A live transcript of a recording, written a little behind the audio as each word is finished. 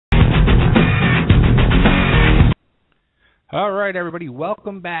All right, everybody,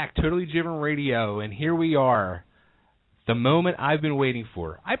 welcome back, Totally Driven Radio, and here we are, the moment I've been waiting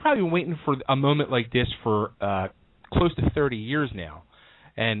for. I've probably been waiting for a moment like this for close to 30 years now,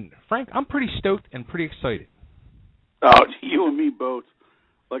 and Frank, I'm pretty stoked and pretty excited. Oh, you and me both.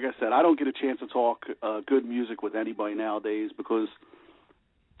 Like I said, I don't get a chance to talk good music with anybody nowadays because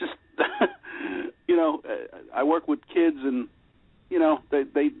just, I work with kids and,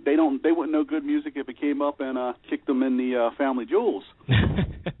 they wouldn't know good music if it came up and kicked them in the family jewels.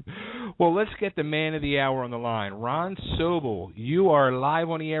 Well, let's get the man of the hour on the line. Ron Sobol, you are live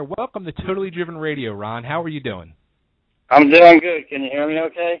on the air. Welcome to Totally Driven Radio, Ron. How are you doing? I'm doing good. Can you hear me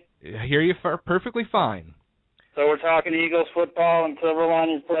okay? I hear you perfectly fine. So we're talking Eagles football and Silver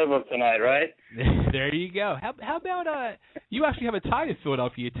Linings playbook tonight, right? There you go. How about you actually have a tie to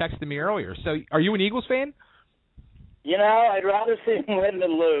Philadelphia? You texted me earlier. So are you an Eagles fan? I'd rather see them win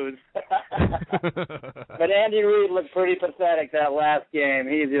than lose. But Andy Reid looked pretty pathetic that last game.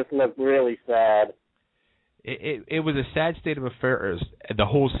 He just looked really sad. It was a sad state of affairs the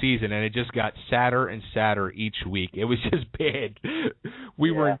whole season, and it just got sadder and sadder each week. It was just bad.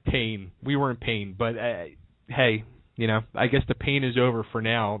 We were in pain. But, hey, I guess the pain is over for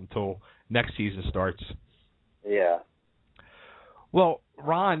now until next season starts. Yeah. Well,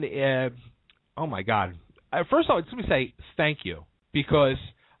 Ron, oh, my God. First of all, let me say thank you, because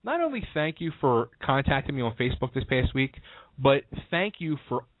not only thank you for contacting me on Facebook this past week, but thank you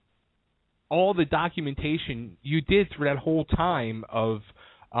for all the documentation you did through that whole time of,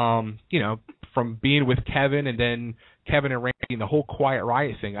 from being with Kevin and then Kevin and Randy and the whole Quiet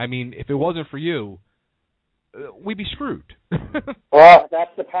Riot thing. I mean, if it wasn't for you, we'd be screwed. Well,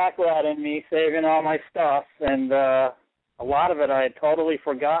 that's the pack rat in me saving all my stuff, and a lot of it I had totally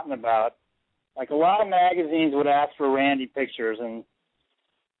forgotten about. Like, a lot of magazines would ask for Randy pictures, and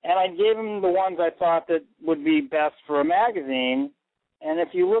I gave them the ones I thought that would be best for a magazine. And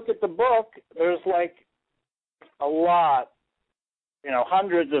if you look at the book, there's like a lot,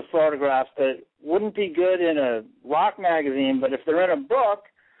 hundreds of photographs that wouldn't be good in a rock magazine, but if they're in a book,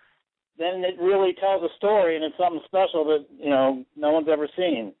 then it really tells a story, and it's something special that, no one's ever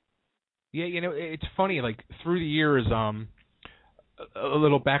seen. Yeah, it's funny, like, through the years, a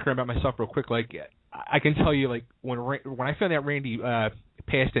little background about myself real quick. Like, I can tell you, like, when I found out Randy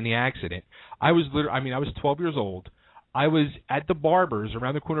passed in the accident, I was 12 years old. I was at the barber's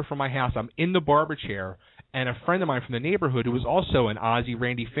around the corner from my house. I'm in the barber chair, and a friend of mine from the neighborhood who was also an Ozzy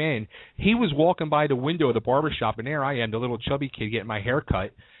Randy fan, he was walking by the window of the barber shop, and there I am, the little chubby kid getting my hair cut,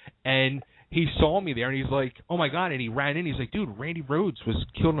 and he saw me there, and he's like, oh, my God, and he ran in. He's like, dude, Randy Rhoads was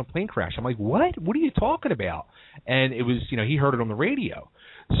killed in a plane crash. I'm like, what? What are you talking about? And it was, he heard it on the radio.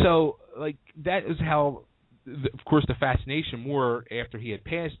 So, like, that is how, of course, the fascination more after he had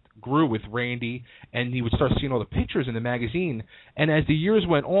passed grew with Randy, and he would start seeing all the pictures in the magazine. And as the years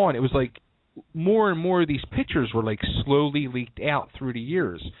went on, it was like more and more of these pictures were, like, slowly leaked out through the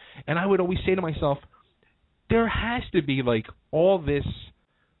years. And I would always say to myself, there has to be, like, all this,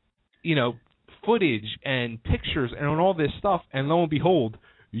 footage and pictures and all this stuff, and lo and behold,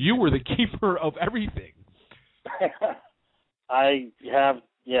 you were the keeper of everything. I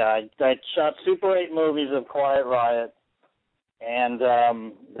shot Super 8 movies of Quiet Riot, and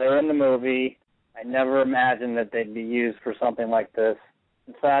they're in the movie. I never imagined that they'd be used for something like this.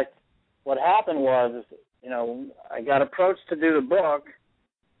 In fact, what happened was, I got approached to do the book,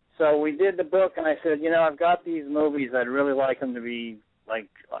 so we did the book, and I said, I've got these movies, I'd really like them to be like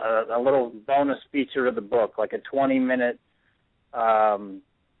a little bonus feature of the book, like a 20-minute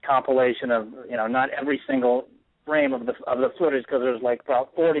compilation of, not every single frame of the footage, because there's like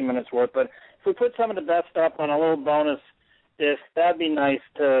about 40 minutes worth. But if we put some of the best stuff on a little bonus disc, that'd be nice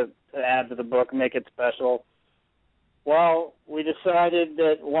to add to the book and make it special. Well, we decided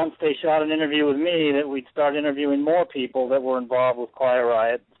that once they shot an interview with me, that we'd start interviewing more people that were involved with Quiet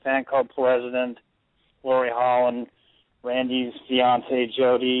Riot, the fan club president, Lori Holland, Randy's fiancée,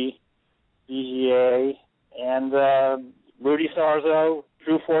 Jody, DGA, and Rudy Sarzo,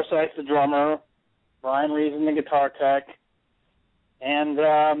 Drew Forsythe, the drummer, Brian Reason, the guitar tech, and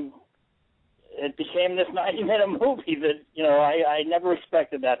it became this 90-minute movie that, I never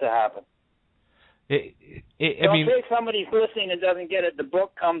expected that to happen. In case somebody's listening and doesn't get it, the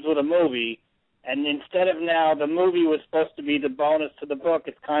book comes with a movie, and instead of now the movie was supposed to be the bonus to the book,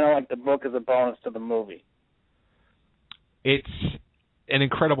 it's kind of like the book is a bonus to the movie. It's an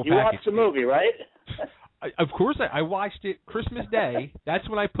incredible package. You watched the movie, right? Of course, I watched it Christmas Day. That's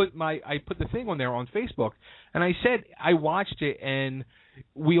when I put the thing on there on Facebook, and I said I watched it, and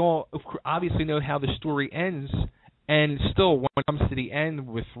we all obviously know how the story ends. And still, when it comes to the end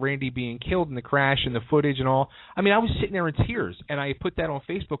with Randy being killed in the crash and the footage and all, I mean, I was sitting there in tears, and I put that on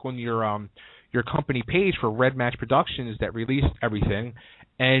Facebook on your company page for Red Match Productions that released everything.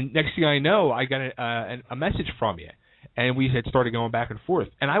 And next thing I know, I got a message from you, and we had started going back and forth.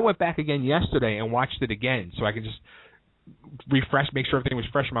 And I went back again yesterday and watched it again, so I could just refresh, make sure everything was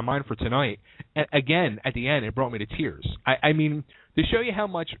fresh in my mind for tonight. And again, at the end, it brought me to tears. I mean, to show you how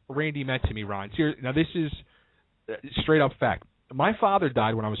much Randy meant to me, Ron. Now, this is straight up fact. My father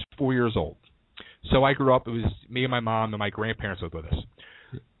died when I was 4 years old. So I grew up, it was me and my mom and my grandparents lived with us.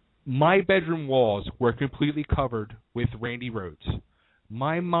 My bedroom walls were completely covered with Randy Rhoads.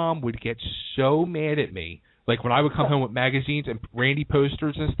 My mom would get so mad at me, like when I would come home with magazines and Randy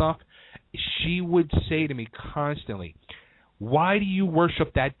posters and stuff, she would say to me constantly, why do you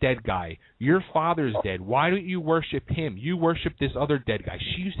worship that dead guy? Your father's dead. Why don't you worship him? You worship this other dead guy.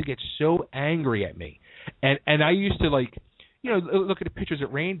 She used to get so angry at me. And I used to, like, you know, look at the pictures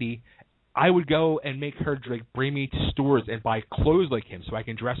of Randy. I would go and make her, like, bring me to stores and buy clothes like him so I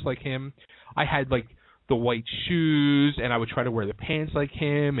can dress like him. I had, like, the white shoes, and I would try to wear the pants like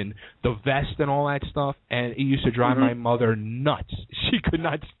him and the vest and all that stuff. And it used to drive my mother nuts. She could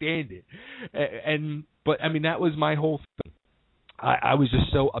not stand it. But, I mean, that was my whole thing. I was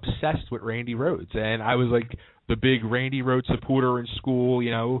just so obsessed with Randy Rhoads, and I was like the big Randy Rhoads supporter in school, you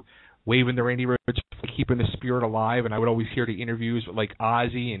know, waving the Randy Rhoads, keeping the spirit alive. And I would always hear the interviews with like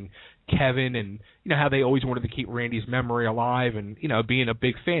Ozzy and Kevin, and you know how they always wanted to keep Randy's memory alive. And you know, being a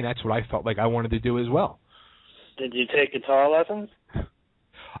big fan, that's what I felt like I wanted to do as well. Did you take guitar lessons?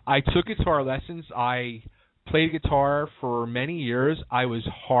 I took guitar lessons. I played guitar for many years. I was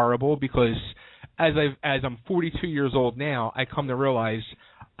horrible because as I'm 42 years old now, I come to realize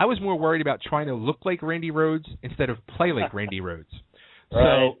I was more worried about trying to look like Randy Rhoads instead of play like Randy Rhoads.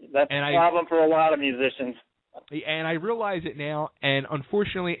 Right. So that's a problem for a lot of musicians. And I realize it now, and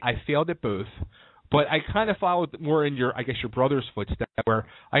unfortunately, I failed at both. But I kind of followed more in your brother's footsteps, where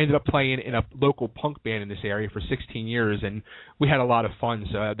I ended up playing in a local punk band in this area for 16 years, and we had a lot of fun.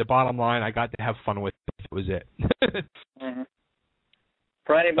 So the bottom line, I got to have fun with it. That was it.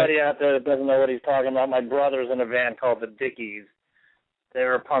 For anybody out there that doesn't know what he's talking about, my brother's in a band called the Dickies.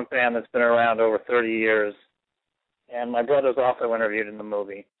 They're a punk band that's been around over 30 years, and my brother's also interviewed in the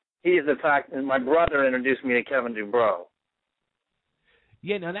movie. My brother introduced me to Kevin Dubrow.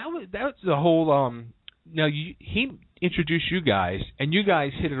 Yeah, now that was the whole. He introduced you guys, and you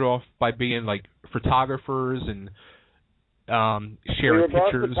guys hit it off by being like photographers and sharing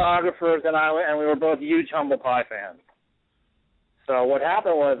pictures. We were both photographers, and we were both huge Humble Pie fans. So what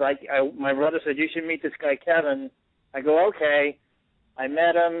happened was, my brother said, you should meet this guy, Kevin. I go, okay. I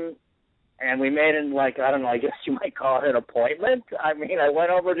met him, and we made him, like, I don't know, I guess you might call it an appointment. I mean, I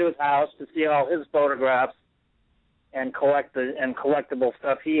went over to his house to see all his photographs and collectible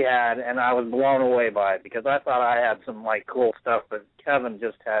stuff he had, and I was blown away by it because I thought I had some, like, cool stuff, but Kevin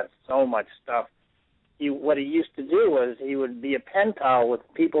just had so much stuff. What he used to do was he would be a pen pal with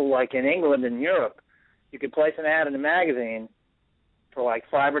people, like, in England and Europe. You could place an ad in a magazine for like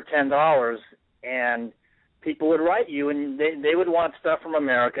 $5 or $10, and people would write you, and they would want stuff from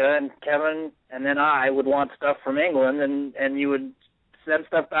America, and Kevin and then I would want stuff from England, and you would send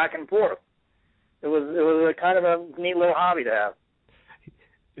stuff back and forth. It was a kind of a neat little hobby to have.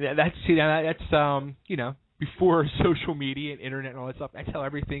 Yeah, that's you know, before social media and internet and all that stuff. That's how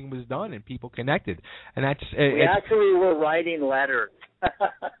everything was done, and people connected. And we actually were writing letters.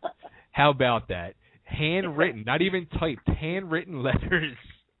 How about that? Handwritten, not even typed, handwritten letters.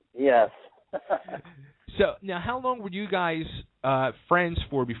 Yes. So now, how long were you guys friends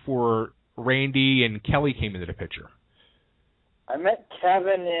for before Randy and Kelly came into the picture? I met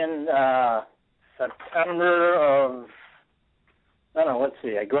Kevin in September of, let's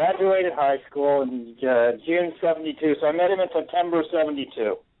see. I graduated high school in June 72, so I met him in September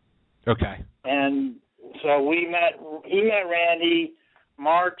 72. Okay. And so he met Randy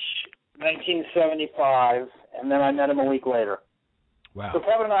March 1975, and then I met him a week later. Wow. So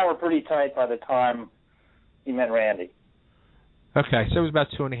Kevin and I were pretty tight by the time he met Randy. Okay, so it was about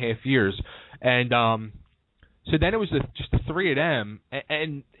 2.5 years. And so then it was just the three of them.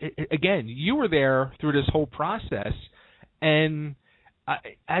 And again, you were there through this whole process. And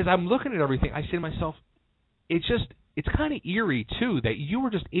as I'm looking at everything, I say to myself, it's kind of eerie, too, that you were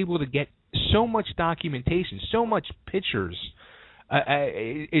just able to get so much documentation, so much pictures.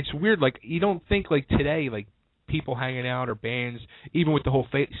 It's weird, like, you don't think, like, today, like, people hanging out or bands, even with the whole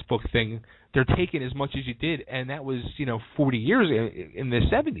Facebook thing, they're taking as much as you did, and that was, 40 years in the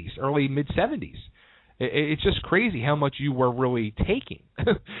 70s, early, mid-70s. It's just crazy how much you were really taking.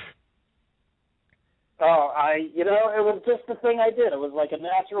 Oh, it was just the thing I did. It was like a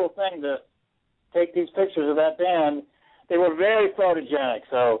natural thing to take these pictures of that band. They were very photogenic,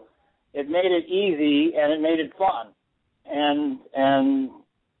 so it made it easy and it made it fun. And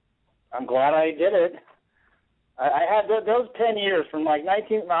I'm glad I did it. I had those 10 years from like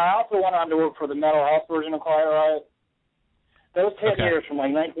 19. I also went on to work for the Mental Health version of Quiet Riot. Those 10 years from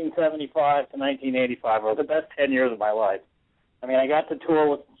like 1975 to 1985 were the best 10 years of my life. I mean, I got to tour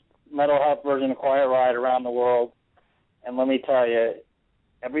with Mental Health version of Quiet Riot around the world, and let me tell you,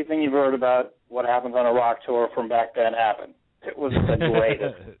 everything you've heard about what happens on a rock tour from back then happened. It was the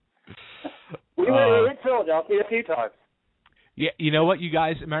greatest. We were in Philadelphia a few times. Yeah, you know what, you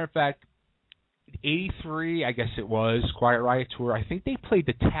guys? As a matter of fact, 83, I guess it was, Quiet Riot tour. I think they played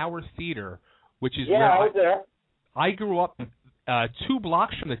the Tower Theater, which is where I was there. I grew up 2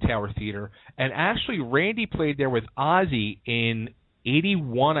 blocks from the Tower Theater, and actually Randy played there with Ozzy in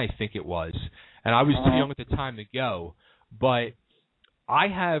 81, I think it was, and I was too young at the time to go. But I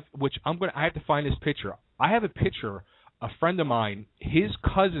have to find this picture. I have a picture. A friend of mine, his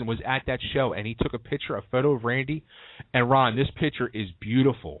cousin was at that show, and he took a photo of Randy. And Ron, this picture is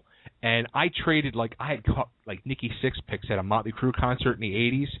beautiful. And I traded, I had caught, Nikki Sixx pics at a Motley Crue concert in the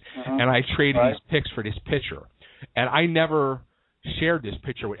 80s, and I traded these pics for this picture. And I never shared this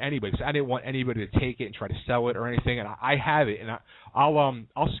picture with anybody because I didn't want anybody to take it and try to sell it or anything. And I have it, and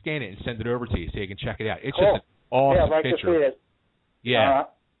I'll scan it and send it over to you so you can check it out. It's just an awesome I'd like picture. to see it. Yeah.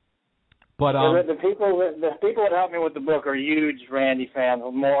 But the people that helped me with the book are huge Randy fans,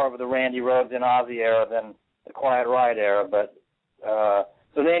 more of the Randy Rhoads and Ozzy era than the Quiet Riot era. But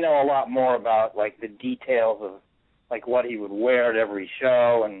so they know a lot more about the details of what he would wear at every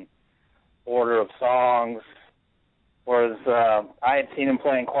show and order of songs. Whereas I had seen him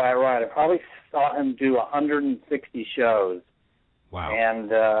playing Quiet Riot. I probably saw him do 160 shows. Wow.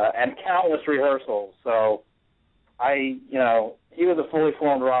 And countless rehearsals. So he was a fully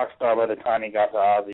formed rock star by the time he got to Ozzy.